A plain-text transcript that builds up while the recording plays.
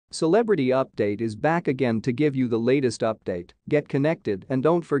Celebrity Update is back again to give you the latest update. Get connected and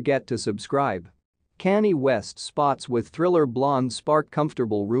don't forget to subscribe. Kanye West spots with thriller blonde spark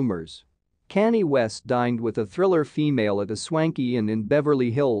comfortable rumors. Kanye West dined with a thriller female at a swanky inn in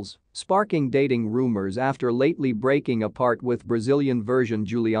Beverly Hills, sparking dating rumors after lately breaking apart with Brazilian version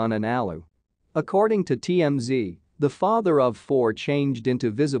Juliana Nalu. According to TMZ, the father of four changed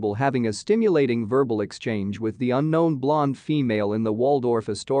into visible having a stimulating verbal exchange with the unknown blonde female in the Waldorf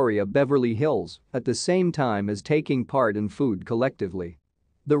Astoria, Beverly Hills, at the same time as taking part in food collectively.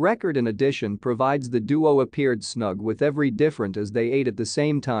 The record in addition provides the duo appeared snug with every different as they ate at the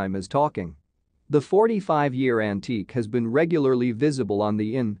same time as talking. The 45-year antique has been regularly visible on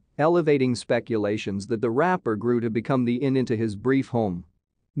the inn, elevating speculations that the rapper grew to become the inn into his brief home.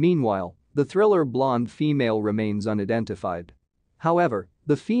 Meanwhile, the thriller blonde female remains unidentified. However,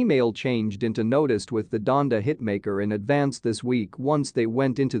 the female changed into noticed with the Donda hitmaker in advance this week once they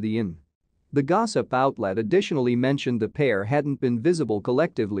went into the inn. The gossip outlet additionally mentioned the pair hadn't been visible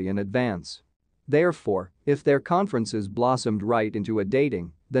collectively in advance. Therefore, if their conferences blossomed right into a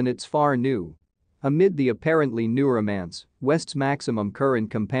dating, then it's far new. Amid the apparently new romance, West's maximum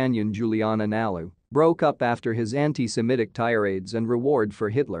current companion Juliana Nalu broke up after his anti-Semitic tirades and reward for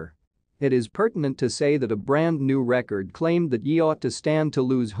Hitler. It is pertinent to say that a brand new record claimed that Ye ought to stand to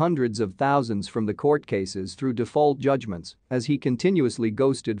lose hundreds of thousands from the court cases through default judgments as he continuously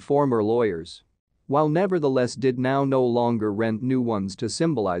ghosted former lawyers. While nevertheless did now no longer rent new ones to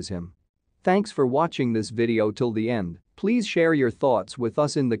symbolize him. Thanks for watching this video till the end. Please share your thoughts with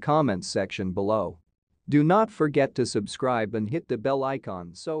us in the comments section below. Do not forget to subscribe and hit the bell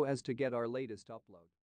icon so as to get our latest upload.